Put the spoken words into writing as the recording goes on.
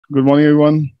Good morning,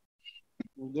 everyone.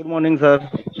 Good morning sir.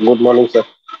 Good morning sir.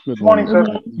 Good morning, sir.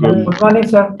 Good morning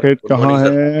sir. Market कहाँ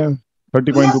है?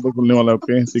 30 point ऊपर खुलने वाला है।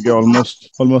 ओके, ठीक है,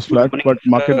 almost flat, but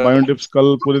market bye on dips.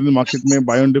 कल पूरे दिन मार्केट में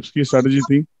बाय ऑन डिप्स की स्ट्रेटजी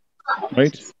थी,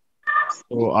 राइट?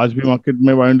 तो आज भी मार्केट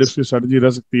में बाय ऑन डिप्स की स्ट्रेटजी रह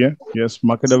सकती है। यस,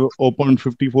 मार्केट अब ओपन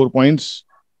 54 पॉइंट्स।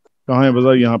 कहाँ है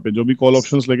बाजार? यहाँ पे जो भी कॉल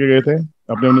ऑप्शंस लेके गए थे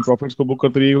अपने अपने प्रॉफिट्स को बुक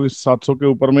करते रहिए, क्योंकि 700 के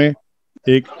ऊपर में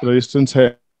एक रेजिस्टेंस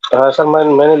है। हाँ सर,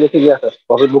 मैंने लेके गया सर,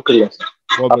 प्रॉफिट बुक कर लिया सर।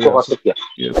 बहुत आपको व्हाट्सएप किया।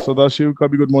 बढ़िया। सदाशिव का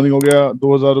भी गुड मॉर्निंग हो गया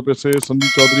 2000 रुपए से। संदीप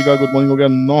चौधरी का गुड मॉर्निंग हो गया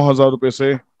 9000 रुपए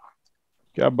से।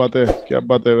 क्या बात है, क्या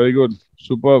बात है, very good,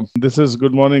 super. This is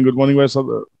good morning भाई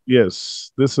सब। Yes,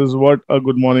 this is what a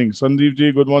good morning. Sandeep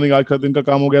ji good morning. आज का दिन का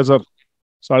काम हो गया सर,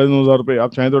 9500 रुपए।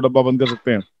 आप चाहें तो डब्बा बंद कर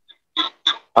सकते हैं।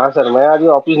 हाँ सर, मैं आज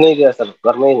ऑफिस नहीं गया सर,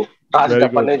 घर में ही। आज वेरी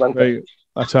डब्बा गुड, नहीं बंद वेरी।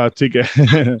 अच्छा, ठीक है।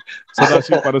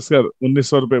 सदाशिव परस्कर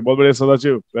 1900 रुपए, बहुत बढ़िया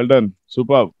Sadashiv, well done,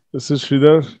 super. This is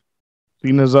Shridhar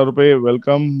 3000 रुपए,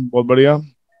 वेलकम, बहुत बढ़िया।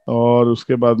 और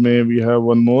उसके बाद में वी हैव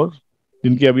वन मोर,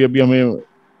 जिनकी अभी अभी हमें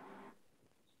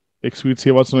एक स्वीट सी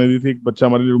आवाज सुनाई दी थी। एक बच्चा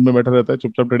हमारे रूम में बैठा रहता है,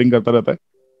 चुपचाप ट्रेडिंग करता रहता है।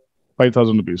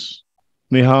 5000 रुपीज,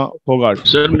 नेहा फोगाट।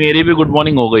 सर मेरी भी गुड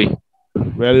मॉर्निंग हो गई।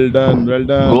 वेल डन, वेल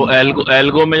वो डन।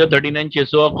 एल्गो में जो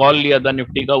 39600 का कॉल लिया था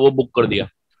निफ्टी का, वो बुक कर दिया।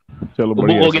 चलो वो बुक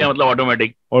बढ़िया, हो गया, मतलब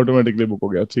ऑटोमेटिक। ऑटोमेटिकली बुक हो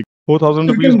गया, ठीक। 4000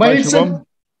 rupees bye Shubham.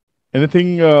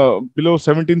 Anything below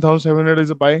 17,700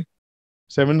 is a bye.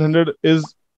 700 is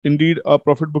indeed a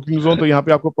profit booking zone. तो यहाँ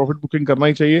पे आपको प्रॉफिट बुकिंग करना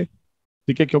ही चाहिए,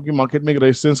 ठीक है, क्योंकि मार्केट में एक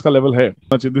रेजिस्टेंस का लेवल है।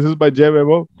 दिस इज बाय जय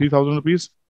वैभव 3000 rupees,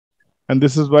 and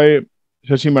this is by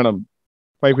Shashi madam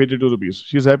 582 rupees.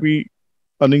 She is happy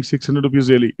earning 600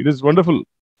 rupees daily. It is wonderful.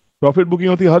 Profit booking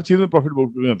होती है, हर चीज में प्रॉफिट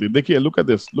बुकिंग होती है। देखिए, look at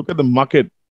this, look at the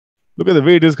market, look at the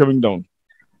way it is coming down.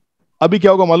 अभी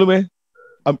क्या होगा मालूम है?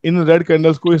 अब इन रेड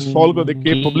कैंडल्स को, इस फॉल को देख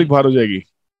के पब्लिक बाहर हो जाएगी,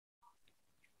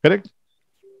 करेक्ट?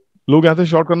 लोग यहाँ से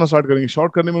शॉर्ट करना स्टार्ट करेंगे।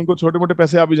 शॉर्ट करने में उनको छोटे मोटे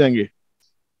पैसे आ भी जाएंगे,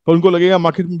 तो उनको लगेगा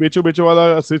मार्केट में बेचो बेचो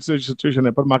वाला सिचुएशन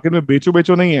है। पर मार्केट में बेचो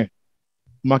बेचो नहीं है,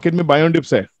 मार्केट में बाय ऑन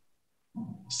डिप्स है।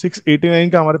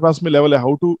 689 का हमारे पास में लेवल है।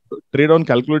 How to trade on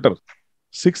calculator?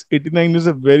 689 is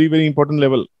a very very important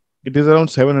level. It is around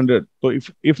 700। तो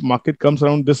if market comes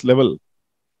around this level,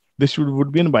 this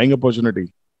would be N buying opportunity.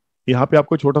 यहाँ पे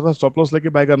आपको छोटा सा स्टॉप लॉस लेके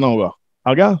बाय करना होगा।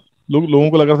 आ गया? लोगों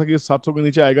को लग रहा था कि 700 के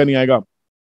नीचे आएगा, नहीं आएगा।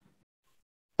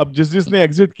 अब जिसने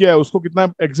एग्जिट किया है उसको कितना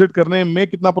एग्जिट करने में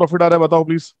कितना प्रॉफिट आ रहा है, बताओ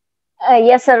प्लीज।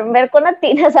 यस सर, मेरे को ना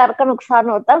 3000 का नुकसान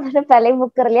होता, मैंने पहले ही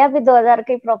बुक कर लिया। अभी 2000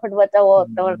 का ही प्रॉफिट बचा हुआ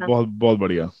होता, वरना। बहुत बहुत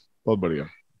बढ़िया, बहुत बढ़िया।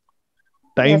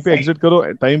 टाइम यस पे सर, एग्जिट करो,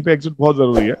 टाइम पे एग्जिट बहुत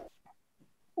जरूरी है।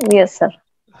 Yes sir. ये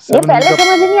 700 पहले का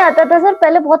समझ नहीं आता था सर,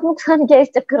 पहले बहुत नुकसान किया इस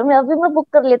चक्कर में। अभी मैं बुक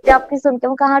कर लेती, आपकी सुन के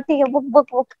मैं कहा ठीक है, book book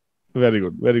book. Very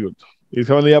good, very good.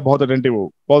 इसका मतलब आप बहुत अटेंटिव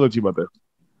हो, बहुत अच्छी बात है।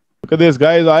 Look at this,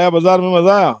 guys, आया बाजार में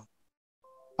मजा,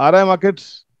 आ रहा है मार्केट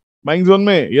बाइंग जोन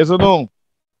में, यस और no?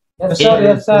 Yes sir,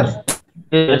 yes sir,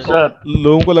 yes sir.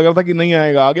 लोगों को लग रहा था कि नहीं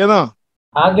आएगा, आ गया ना?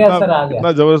 आ गया सर, आ गया।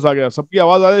 कितना जबरदस्त आ गया। सबकी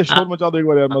आवाज आ रही है, शोर मचा दो एक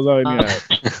बार यार, मजा नहीं आया यार।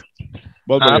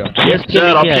 बहुत बढ़िया। Yes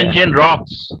sir, option chain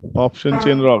rocks. Option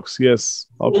chain rocks, yes,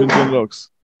 option chain rocks.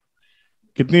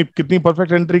 कितनी कितनी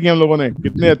परफेक्ट एंट्री की हम लोगों ने,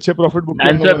 कितने अच्छे प्रॉफिट बुक किए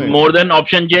हम एंड लोगों सर, ने। More than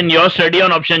option chain, your study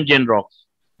on option chain rocks.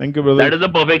 Thank you, brother. That is the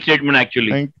perfect statement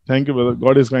actually. Thank you, brother.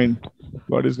 God is kind.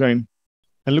 God is kind.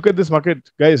 And look at this market,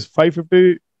 guys. 550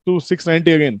 to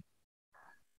 690 again.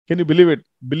 Can you believe it?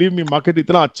 Believe me, market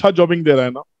इतना अच्छा जॉबिंग दे रहा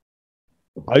है ना।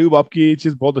 आयुब, आपकी ये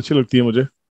चीज बहुत अच्छी लगती है मुझे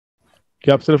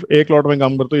कि आप सिर्फ एक लॉट में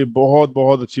काम करते हो। ये बहुत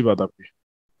बहुत अच्छी बात है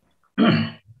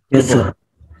आपकी। Yes sir.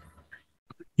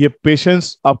 ये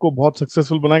पेशेंस आपको बहुत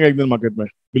सक्सेसफुल बनाएगा एक दिन मार्केट में,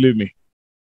 बिलीव मी।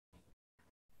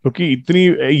 क्योंकि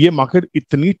ये मार्केट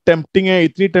इतनी टेम्पटिंग है,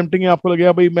 इतनी टेम्पटिंग है, आपको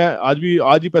लगेगा भाई मैं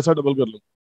आज ही पैसा डबल कर लूं,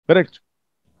 करेक्ट?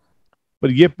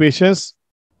 पर ये पेशेंस,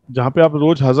 जहां पे आप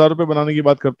रोज 1000 रुपए बनाने की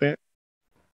बात करते हैं,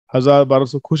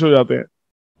 1000-1200 खुश हो जाते हैं,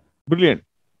 ब्रिलियंट।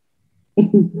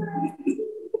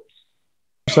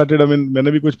 स्टार्टेड, आई मीन,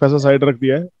 मैंने भी कुछ पैसा साइड रख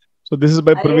दिया है। So this is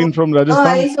by Praveen from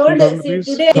Rajasthan,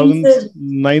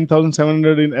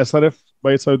 9,700 in SRF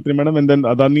by Savitri madam, and then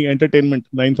Adani Entertainment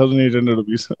 9,800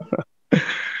 rupees.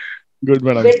 Good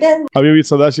madam. अभी भी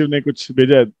सदाशिव ने कुछ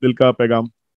भेजा है, दिल का पैगाम,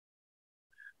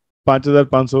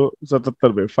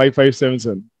 5,577 पे,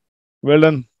 5577। Well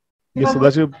done. ये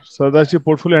सदाशिव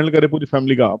पोर्टफोलियो हैंडल करे पूरी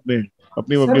फैमिली का,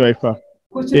 अपनी वाइफ का।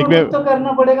 एक में तो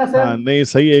करना पड़ेगा सर। हाँ नहीं,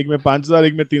 सही है। एक में 5,000,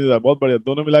 एक में 3,000, बहुत बढ़िया।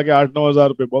 दोनों मिला के 8-9 हजार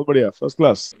रुपए, बहुत बढ़िया, first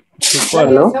class, super.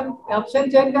 Hello, option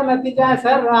chain का नतीजा है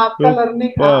सर, आपका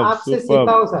लर्निंग आपसे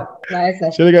सीखा हो सर।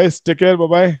 चलिए guys, take care, bye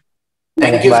bye.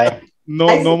 Thank you. Bye.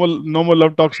 No more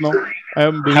love talks now. I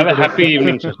am busy. Have a today. happy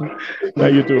evening, sir. Yeah,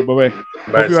 you too. Bye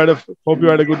bye. Hope you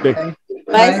had a good day.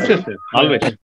 Yes, sir. Always.